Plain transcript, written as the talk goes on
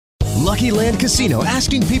Lucky Land Casino,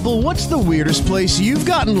 asking people, what's the weirdest place you've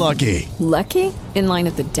gotten lucky? Lucky? In line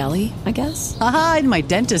at the deli, I guess? Aha, in my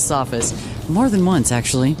dentist's office. More than once,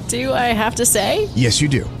 actually. Do I have to say? Yes, you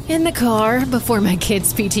do. In the car before my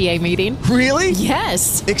kids' PTA meeting. Really?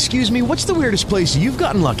 Yes. Excuse me, what's the weirdest place you've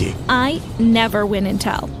gotten lucky? I never win and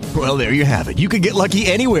tell. Well, there you have it. You can get lucky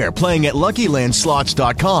anywhere, playing at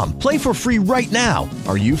LuckyLandSlots.com. Play for free right now.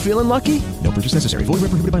 Are you feeling lucky? No purchase necessary. Void where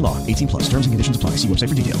prohibited by law. 18+. Terms and conditions apply. See website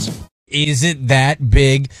for details. Is it that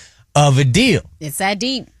big of a deal? It's that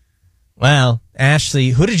deep. Well, Ashley,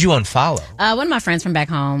 who did you unfollow? One of my friends from back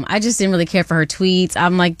home. I just didn't really care for her tweets.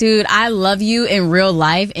 I'm like, dude, I love you in real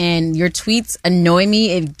life, and your tweets annoy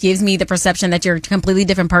me. It gives me the perception that you're a completely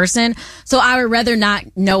different person. So I would rather not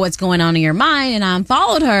know what's going on in your mind, and I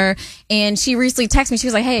unfollowed her. And she recently texted me. She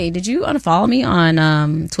was like, hey, did you unfollow me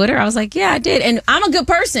on Twitter? I was like, yeah, I did. And I'm a good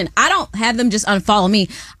person. I don't have them just unfollow me.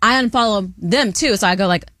 I unfollow them, too. So I go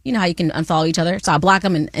like, you know how you can unfollow each other? So I block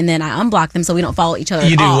them, and then I unblock them so we don't follow each other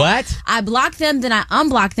You at do all. what? I block them, then I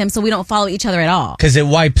unblock them so we don't follow each other at all. Because it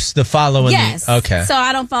wipes the follow and Yes. Okay. So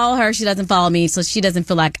I don't follow her. She doesn't follow me. So she doesn't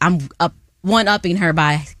feel like I'm one-upping her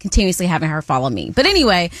by continuously having her follow me. But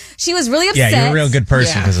anyway, she was really upset. Yeah, you're a real good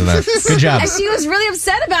person because of that. Good job. And she was really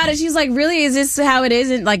upset about it. She was like, really? Is this how it is?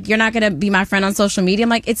 And like, you're not going to be my friend on social media? I'm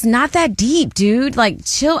like, it's not that deep, dude. Like,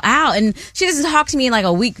 chill out. And she doesn't talk to me in like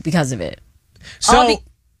a week because of it. So,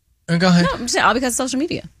 go ahead. No, I'm just saying, all because of social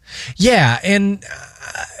media. Yeah, and,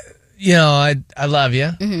 you know, I love you.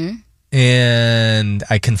 Mm-hmm. And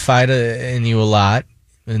I confide in you a lot.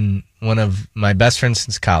 And one of my best friends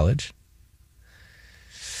since college.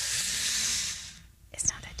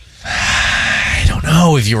 I don't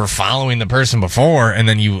know if you were following the person before and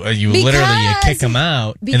then you literally kick them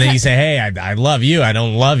out and then you say, hey, I love you. I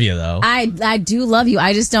don't love you, though. I do love you.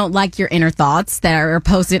 I just don't like your inner thoughts that are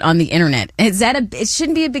posted on the internet. It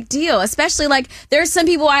shouldn't be a big deal, especially like there's some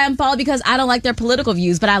people I unfollow because I don't like their political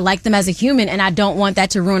views, but I like them as a human and I don't want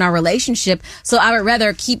that to ruin our relationship. So I would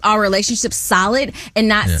rather keep our relationship solid and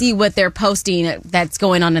not see what they're posting that's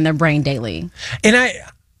going on in their brain daily. And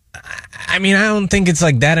I mean, I don't think it's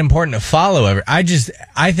like that important to follow ever. I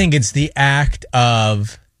think it's the act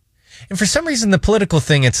of, and for some reason the political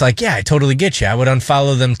thing, it's like, yeah, I totally get you. I would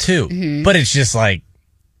unfollow them too. Mm-hmm. But it's just like,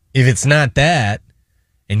 if it's not that,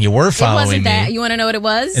 and you were following me. It wasn't that. You want to know what it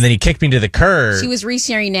was? And then he kicked me to the curb. She was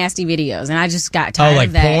resharing nasty videos, and I just got tired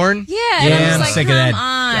of that. Oh, like porn? Yeah. Yeah, I'm sick of that.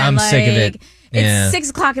 I'm sick of it. It's 6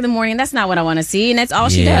 o'clock in the morning. That's not what I want to see, and that's all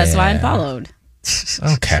she does, so I unfollowed.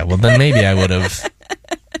 Okay, well then maybe I would have.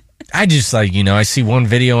 I just I see one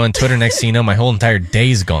video on Twitter, next thing you know, my whole entire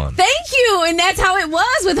day's gone. Thank you, and that's how it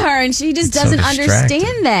was with her, and she just doesn't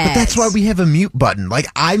understand that. But that's why we have a mute button. Like,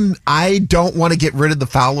 I don't want to get rid of the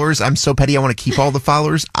followers. I'm so petty, I want to keep all the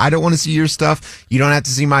followers. I don't want to see your stuff. You don't have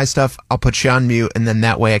to see my stuff. I'll put you on mute, and then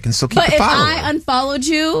that way I can still keep the follower. But if I unfollowed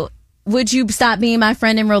you, would you stop being my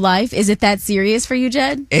friend in real life? Is it that serious for you,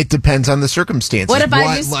 Jed? It depends on the circumstances. What if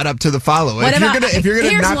I just led up to the follow? If you're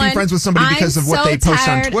gonna not be friends with somebody because of what they post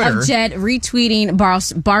on Twitter, I'm so tired of Jed retweeting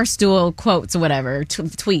barstool quotes or whatever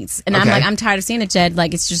tweets, and I'm tired of seeing it, Jed.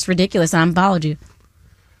 Like, it's just ridiculous. I unfollowed you.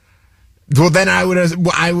 Well, then I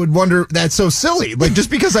would wonder. That's so silly. Like, just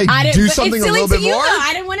because I do something a little bit more,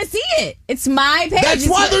 I didn't want to see it. It's my page. That's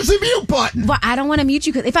why there's a mute button. Well, I don't want to mute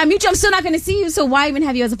you because if I mute you, I'm still not going to see you. So why even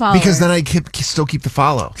have you as a follower? Because then I still keep the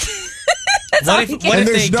follow. What if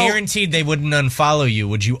they guaranteed they wouldn't unfollow you?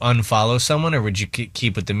 Would you unfollow someone, or would you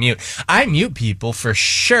keep with the mute? I mute people for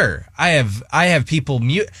sure. I have people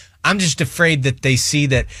mute. I'm just afraid that they see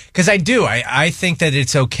that, because I do. I think that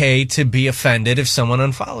it's okay to be offended if someone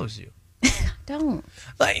unfollows you. Don't.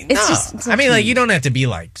 Like, it's I mean, like, you don't have to be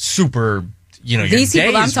like super, these your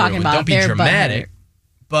people I'm talking ruined. about, Don't be dramatic.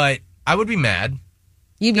 But I would be mad.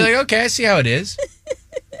 You'd be like, okay, I see how it is.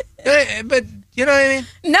 But you know what I mean?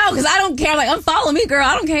 No, because I don't care. Like, unfollow me, girl.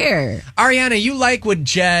 I don't care. Ariana, you like what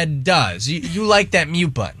Jed does. You like that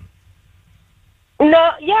mute button.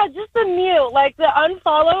 No, yeah, just the mute. Like, the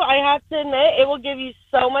unfollow, I have to admit, it will give you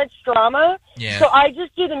so much drama. Yeah. So I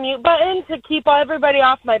just do the mute button to keep everybody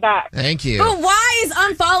off my back. Thank you. But why is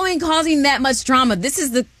unfollowing causing that much drama? This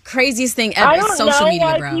is the craziest thing ever. Social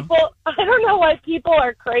media, bro. I don't know why people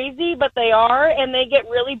are crazy, but they are, and they get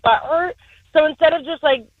really butthurt. So instead of just,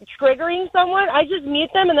 like, triggering someone, I just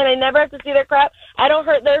mute them, and then I never have to see their crap. I don't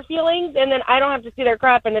hurt their feelings, and then I don't have to see their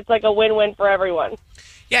crap, and it's like a win-win for everyone.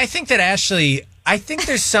 Yeah, I think that I think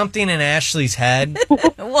there's something in Ashley's head.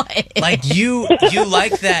 What? Like, you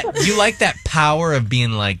like that power of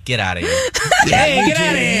being like, get out of here. Hey, get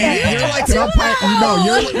out of here. You're like an umpire.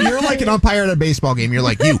 No, you're like an umpire at a baseball game. You're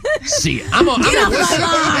like, you See, I'm a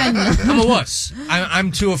wuss. I'm a wuss.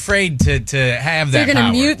 I'm too afraid to have that. You're going to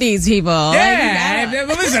power. mute these people. Yeah,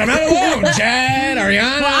 listen, I'm not alone. Jed,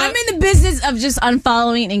 Ariana. Well, I'm in the business of just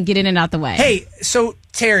unfollowing and getting it out the way. Hey, so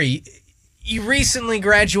Terry, you recently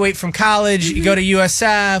graduate from college. You go to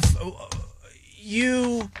USF.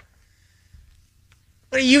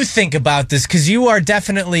 What do you think about this? Because you are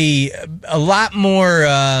definitely a lot more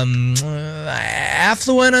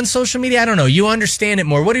affluent on social media. I don't know. You understand it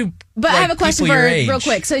more. What do you? But I have a question for real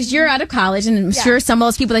quick. So you're out of college, and I'm sure some of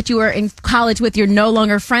those people that you were in college with, you're no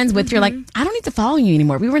longer friends with. You're like, I don't need to follow you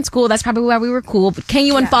anymore. We were in school. That's probably why we were cool. But can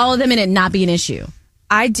you unfollow them and it not be an issue?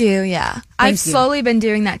 I do, yeah. I've slowly been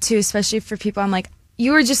doing that too, especially for people. I'm like,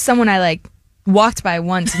 you were just someone I walked by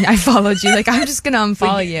once and I followed you. I'm just gonna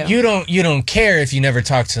unfollow you. You don't care if you never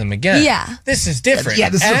talk to them again. Yeah. This is different. Yeah,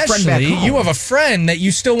 this is a friend back home. You have a friend that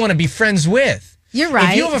you still want to be friends with. You're right.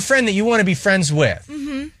 If you have a friend that you want to be friends with,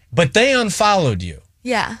 but they unfollowed you.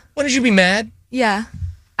 Yeah. Wouldn't you be mad? Yeah.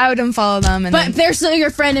 I would unfollow them. But they're still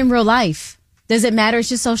your friend in real life. Does it matter? It's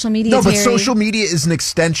just social media. No, but Terry. social media is an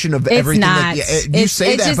extension of It's everything. not. You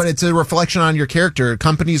say that, but it's a reflection on your character.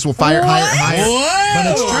 Companies will hire. But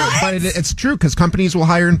it's true. But it's true because companies will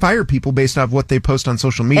hire and fire people based off what they post on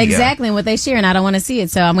social media. Exactly, and what they share, and I don't want to see it,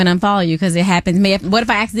 so I'm going to unfollow you because it happens. What if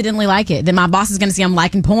I accidentally like it? Then my boss is going to see I'm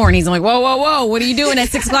liking porn. He's like, whoa, what are you doing at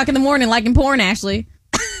 6 o'clock in the morning liking porn, Ashley?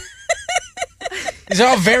 These are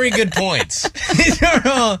all very good points. These are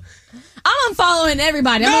all... I'm unfollowing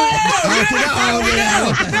everybody. No! I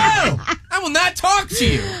will not talk to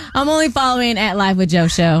you. I'm only following at Live with Joe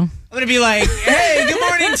Show. I'm going to be like, hey, good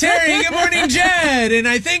morning, Terry. Good morning, Jed. And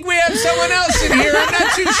I think we have someone else in here. I'm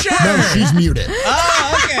not too sure. No, she's muted.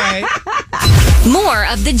 Oh, okay. More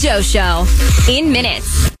of The Joe Show in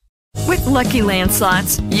minutes. With Lucky Land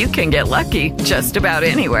Slots, you can get lucky just about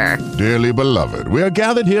anywhere. Dearly beloved, we are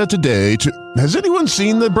gathered here today to... Has anyone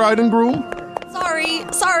seen the bride and groom?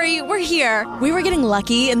 Sorry, we're here. We were getting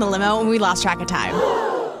lucky in the limo and we lost track of time.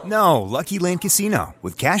 No, Lucky Land Casino,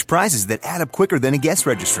 with cash prizes that add up quicker than a guest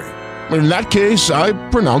registry. In that case, I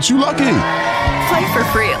pronounce you lucky. Play for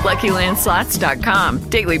free at LuckyLandSlots.com.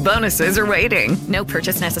 Daily bonuses are waiting. No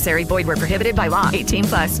purchase necessary. Void where prohibited by law.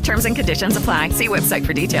 18+. Terms and conditions apply. See website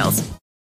for details.